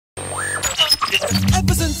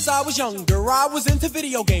Ever since I was younger, I was into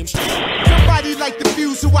video games. Somebody like the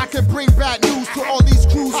Fuse so I can bring bad news to all these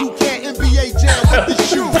crews who can't NBA jam with the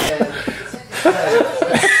shoe.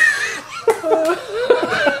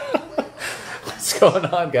 What's going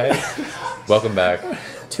on, guys? Welcome back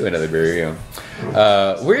to another beer review.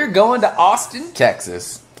 We're going to Austin,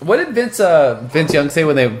 Texas. What did Vince Young say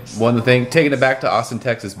when they won the thing? Taking it back to Austin,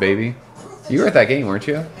 Texas, baby. You were at that game, weren't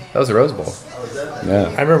you? That was a Rose Bowl.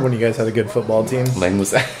 Yeah. I remember when you guys had a good football team. Lane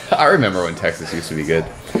was. I remember when Texas used to be good.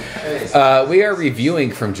 We are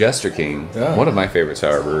reviewing from Jester King, one of my favorite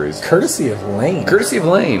sour breweries. Courtesy of Lane. Courtesy of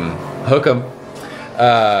Lane. Hook 'em.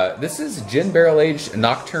 This is gin barrel aged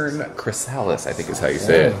Nocturn Chrysalis, I think is how you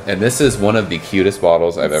say it. And this is one of the cutest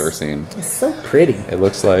bottles I've ever seen. It's so pretty. It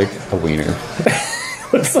looks like a wiener.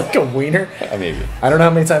 Looks like a wiener. Maybe. I don't know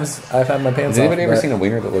how many times I've had my pants Has anybody off, ever seen a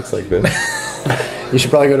wiener that looks like this? You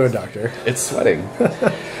should probably go to a doctor. It's sweating.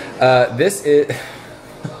 This is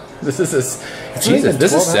Jesus.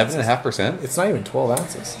 This is 7.5%. It's not even 12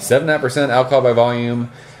 ounces. 7.5% alcohol by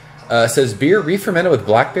volume. Says beer re-fermented with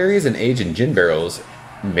blackberries and aged in gin barrels.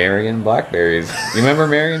 Marion Blackberries. You remember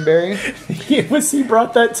Marion Berry? He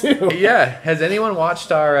brought that too. Yeah. Has anyone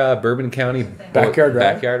watched our Bourbon County Backyard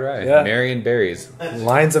Rye? Backyard Rye. Yeah. Marion Berries.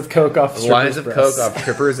 Lines of coke off strippers' Lines of breasts. coke off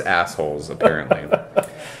trippers' assholes, apparently.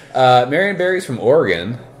 Marion Berries from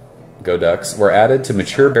Oregon, go Ducks, were added to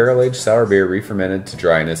mature barrel-aged sour beer re-fermented to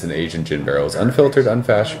dryness and aged in gin barrels, unfiltered,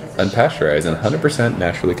 unpasteurized, and 100%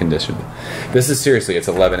 naturally conditioned. This is seriously, it's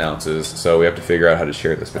 11 ounces, so we have to figure out how to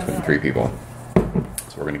share this between 3 people.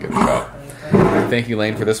 So we're going to give it a shot. Thank you,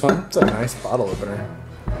 Lane, for this one. It's a nice bottle opener.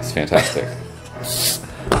 It's fantastic.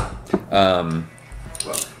 I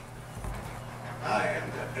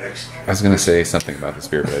was going to say something about this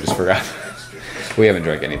beer, but I just forgot. We haven't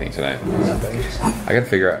drank anything tonight. I gotta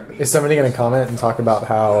figure out. Is somebody going to comment and talk about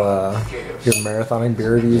how you're marathoning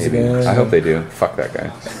beer reviews again? I hope they do. Fuck that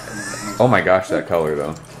guy. Oh my gosh, that color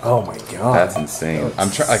though. Oh my god. That's insane.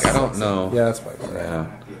 I'm trying. Like I don't know. Yeah, that's probably right. Yeah.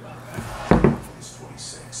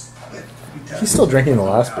 He's still drinking the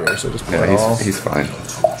last beer, so just pour it all. He's fine.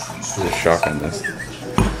 There's a shock on this.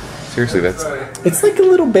 Seriously, that's. It's like a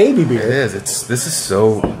little baby beer. It is. This is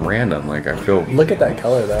so random. Like I feel. Look at that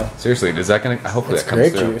color though. Seriously, is that gonna? Hopefully It's that comes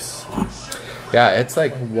grape through. juice. Yeah, it's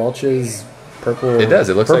like Welch's purple. It does.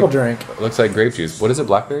 It looks purple like drink. It looks like grape juice. What is it?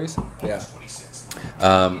 Blackberries? Yeah.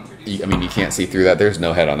 I mean, you can't see through that. There's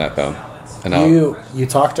no head on that though. And You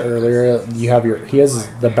talked earlier. You have he has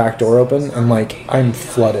the back door open, and like I'm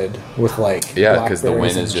flooded with like because the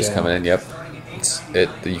wind blackberries is just and coming in. Yep.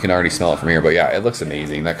 You can already smell it from here, but yeah, it looks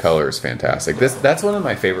amazing. That color is fantastic. That's one of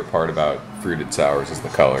my favorite part about fruited sours is the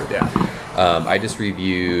color. Yeah. I just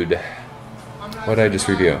reviewed. What did I just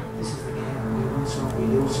review?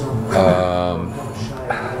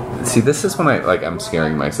 See, this is when I'm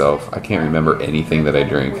scaring myself. I can't remember anything that I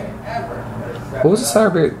drink. What was the sour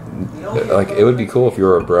beer? Like, it would be cool if you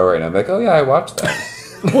were a bro right now. I'm like, oh yeah, I watched that.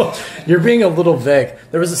 Well, you're being a little vague.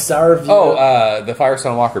 There was a sour review. The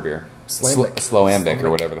Firestone Walker beer. Slow-ambic or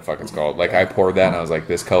whatever the fuck it's called. Like, I poured that and I was like,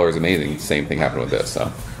 this color is amazing. Same thing happened with this,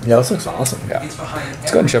 so. Yeah, this looks awesome. Yeah. Let's go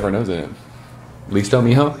ahead and shove our nose in it. Listo,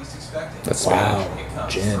 mijo? That's Wow.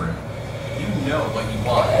 Gin.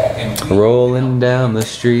 Rolling down the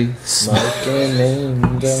street,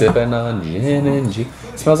 Smoking sipping on gin and G.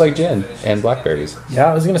 It smells like gin and blackberries.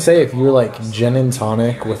 Yeah, I was gonna say if you were like gin and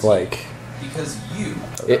tonic with like.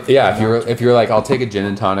 If you're like, I'll take a gin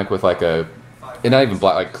and tonic with like a, and not even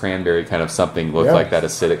black, like cranberry kind of something, look like that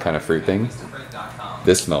acidic kind of fruit thing.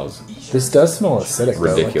 This smells. This does smell acidic though.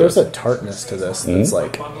 Like, Ridiculous. there's a tartness to this that's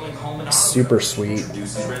like super sweet.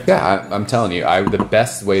 Yeah, I'm telling you, the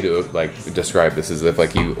best way to like describe this is if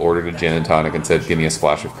like you ordered a gin and tonic and said, "Give me a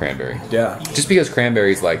splash of cranberry." Yeah. Just because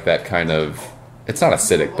cranberry's like that kind of, it's not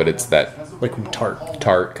acidic, but it's that Like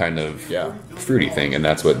tart kind of fruity thing, and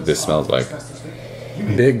that's what this smells like.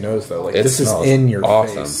 Big nose though. Like It this is smells in your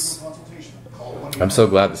awesome. face. I'm so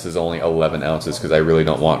glad this is only 11 ounces because I really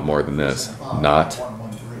don't want more than this. Not.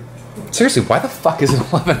 Seriously, why the fuck is it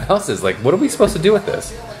 11 ounces? Like, what are we supposed to do with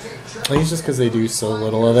this? I think it's just because they do so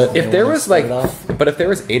little of it. If there was like, but if there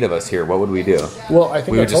was 8 of us here, what would we do? Well, I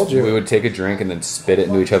think I told you. We would take a drink and then spit it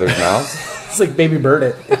into each other's mouths. It's like Baby Bird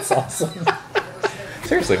it. It's awesome.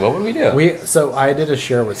 Seriously, what would we do? So I did a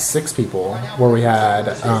share with 6 people where we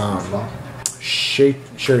had Sherry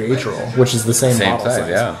Atrial, which is the same bottle size, size.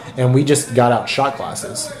 yeah. And we just got out shot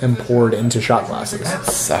glasses and poured into shot glasses. That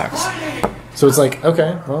sucks. So it's like,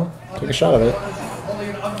 okay, well, take a shot of it.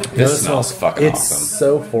 This smells fucking awesome. It's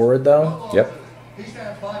so forward though. Yep.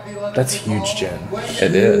 That's huge gin.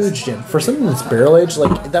 It is. Huge gin. For something that's barrel aged,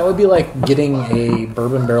 like that would be like getting a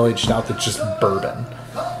bourbon barrel aged stout that's just bourbon.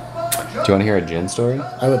 Do you want to hear a gin story?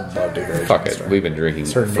 I would love to hear a Fuck gin it. story. We've been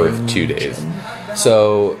drinking Her for name 2 days. Gin.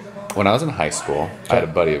 So when I was in high school, I had a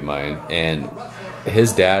buddy of mine, and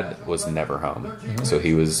his dad was never home. So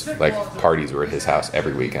he was like, parties were at his house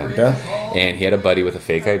every weekend. Yeah. And he had a buddy with a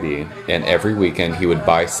fake ID, and every weekend he would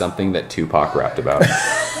buy something that Tupac rapped about.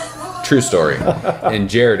 True story. And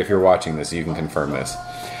Jared, if you're watching this, you can confirm this.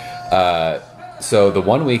 So the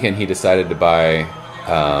one weekend he decided to buy,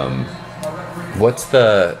 what's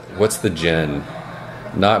the gin?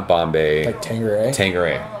 Not Bombay. Like Tanqueray?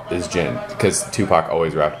 Tanqueray is gin, because Tupac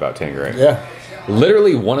always rapped about Tanqueray. Yeah.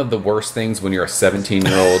 Literally one of the worst things when you're a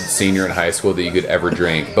 17-year-old senior in high school that you could ever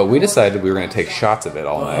drink. But we decided we were going to take shots of it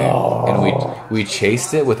all night. And we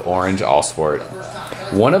chased it with Orange Allsport.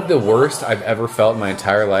 One of the worst I've ever felt in my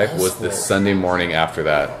entire life was the Sunday morning after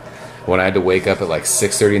that, when I had to wake up at like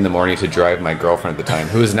 6:30 in the morning to drive my girlfriend at the time,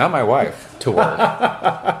 who is now my wife, to work.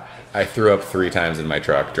 I threw up 3 times in my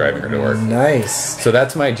truck driving her to work. Nice. So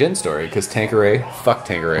that's my gin story, because Tanqueray, fuck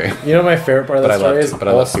Tanqueray. You know my favorite part of that story is but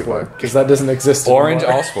I love Tupac. because that doesn't exist Orange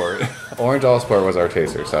anymore. Allsport. Orange Allsport was our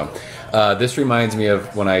chaser. So this reminds me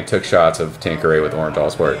of when I took shots of Tanqueray with Orange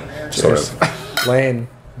Allsport. Sort Cheers. of. Lane.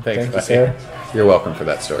 Thanks, Thank you, buddy. sir. You're welcome for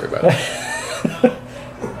that story, by the way.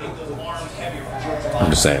 I'm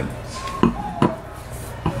just saying.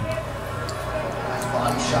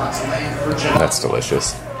 That's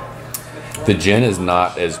delicious. The gin is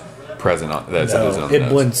not as present on that. No, it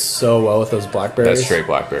blends so well with those blackberries. That's straight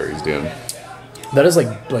blackberries, dude. That is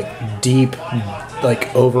like deep,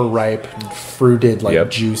 like overripe, fruited, like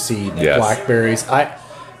juicy Yes. blackberries.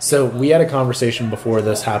 So we had a conversation before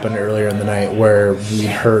this happened earlier in the night where we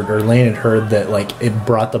heard, or Lane had heard, that like it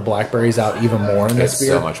brought the blackberries out even more in this It's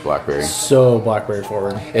beer. so much blackberry. So blackberry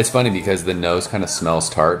forward. It's funny because the nose kind of smells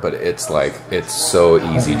tart, but it's like, it's so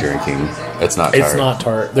easy drinking. It's not tart. It's not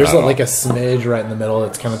tart. There's Not at like all. a smidge right in the middle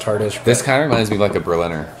that's kind of tartish. This kind of reminds me of like a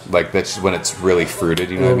Berliner. Like that's when it's really fruited,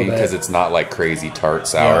 you know what I mean? Little bit. Because it's not like crazy tart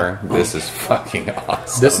sour. Yeah. This is fucking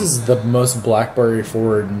awesome. This is the most blackberry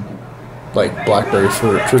forward, like blackberry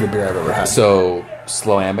fruited beer I've ever had. So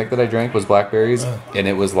Slow-ambic that I drank was blackberries, and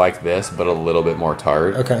it was like this, but a little bit more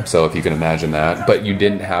tart. Okay. So if you can imagine that, but you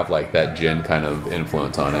didn't have like that gin kind of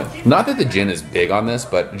influence on it. Not that the gin is big on this,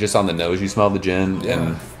 but just on the nose you smell the gin,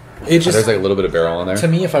 and It just, there's like a little bit of barrel in there. to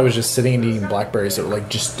me, if I was just sitting and eating blackberries that were like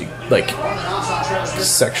just like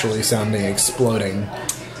sexually sounding, exploding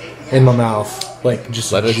in my mouth, like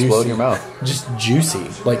just Let it juicy, explode in your mouth. just juicy.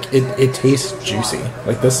 Like it tastes juicy.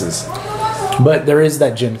 Like this is, but there is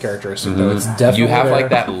that gin characteristic though. It's definitely You have there. like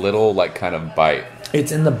that little like kind of bite.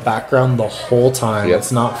 It's in the background the whole time. Yep.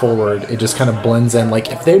 It's not forward. It just kind of blends in. Like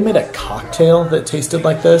if they made a cocktail that tasted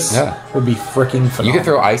like this, Yeah. it would be freaking phenomenal. You could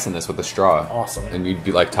throw ice in this with a straw. Awesome. And you'd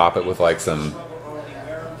be like top it with like some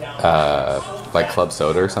like club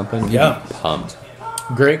soda or something. You'd Yeah. be pumped.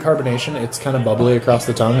 Great carbonation. It's kind of bubbly across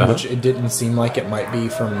the tongue, Uh-huh. which it didn't seem like it might be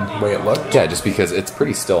from the way it looked. Yeah, just because it's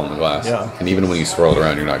pretty still in the glass. Yeah. And even when you swirl it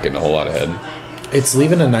around, you're not getting a whole lot of head. It's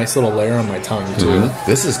leaving a nice little layer on my tongue too.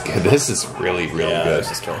 This is good. This is really, really good.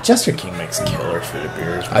 This is killer. Jester King makes killer fruited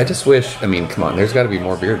beers. I just wish, I mean, come on, there's got to be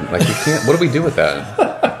more beer. Like, you can't, what do we do with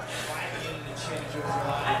that?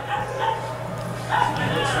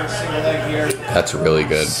 That's really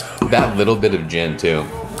good. That little bit of gin, too,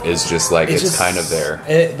 is just like, it's just kind of there.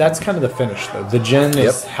 That's kind of the finish, though. The gin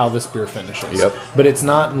is Yep. how this beer finishes. Yep. But it's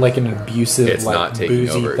not like an abusive, It's like not taking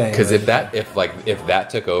boozy over. thing. Because if that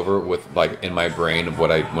took over with, like, in my brain of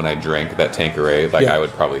when I drank that Tanqueray, like, Yeah. I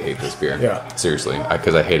would probably hate this beer. Yeah. Seriously.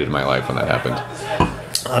 Because I hated my life when that happened.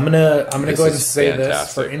 I'm gonna This go ahead and is say this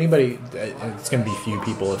fantastic. for anybody. It's gonna be few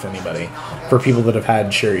people, if anybody. For people that have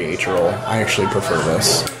had Cherry H roll, I actually prefer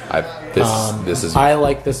this. This is I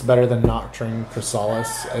like this better than Nocturn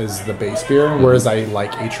Chrysalis as the base beer, whereas I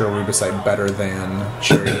like H roll Rubicite better than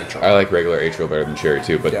Cherry H roll. I like regular H-roll better than cherry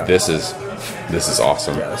too, but Yeah. this is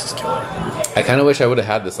awesome. Yeah, this is killer. I kind of wish I would have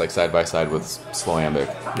had this like side by side with Slow-ambic.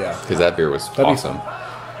 Yeah. because that beer was That'd be- awesome.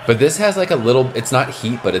 But this has like a little. It's not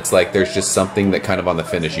heat, but it's like there's just something that kind of on the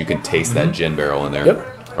finish you can taste that gin barrel in there, Yep.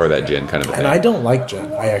 or that gin kind of. And I don't like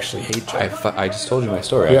gin. I actually hate gin. I just told you my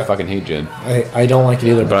story. Yeah. I fucking hate gin, I don't like it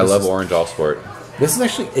either. but I this love is- Orange Allsport. This is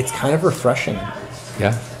actually, it's kind of refreshing.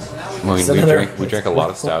 Yeah, well, It's we another- drank a lot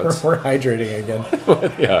of stouts. We're hydrating again.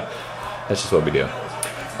 Yeah, that's just what we do.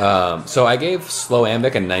 So I gave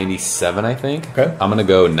Slow-ambic a 97, I think. Okay. I'm gonna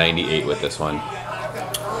go 98 with this one.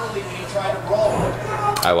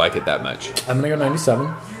 I like it that much. I'm gonna go 97.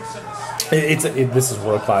 This is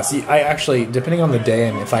world class. I actually, depending on the day,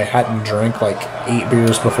 and if I hadn't drank like 8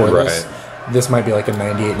 beers before this might be like a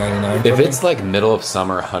 98, 99. If it's like middle of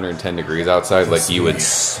summer, 110 degrees outside, like you would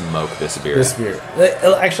smoke this beer. This beer,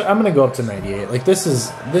 actually, I'm gonna go up to 98. Like this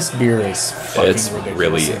beer is fucking it's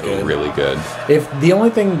ridiculous really good. If the only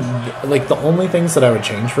things that I would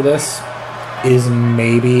change for this is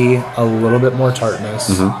maybe a little bit more tartness.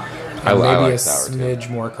 Mm-hmm. I maybe like a sour smidge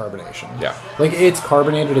too. more carbonation. Yeah. Like, it's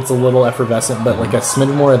carbonated, it's a little effervescent, but like a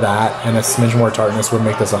smidge more of that and a smidge more tartness would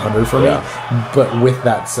make this 100 for me. But with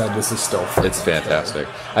that said, this is still it's fantastic.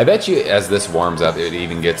 I bet you as this warms up, it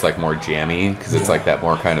even gets like more jammy because it's like that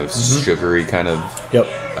more kind of sugary kind of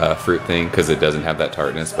fruit thing because it doesn't have that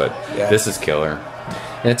tartness. But this is killer.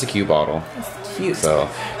 And it's a cute bottle. It's cute. So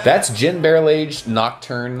that's gin barrel aged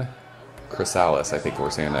Nocturn Chrysalis. I think we're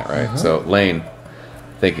saying that right. So Lane.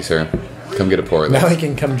 Thank you, sir. Come get a pour. Now he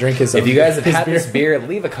can come drink his own. If you guys have had this beer,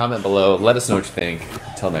 leave a comment below. Let us know what you think.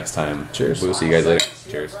 Until next time. Cheers. We'll see you guys later.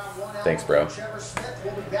 Cheers. Thanks, bro. Ever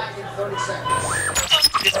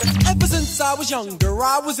since I was younger,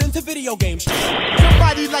 I was into video games.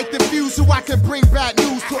 Somebody like the views so I can bring bad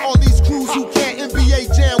news to all these crews who can't NBA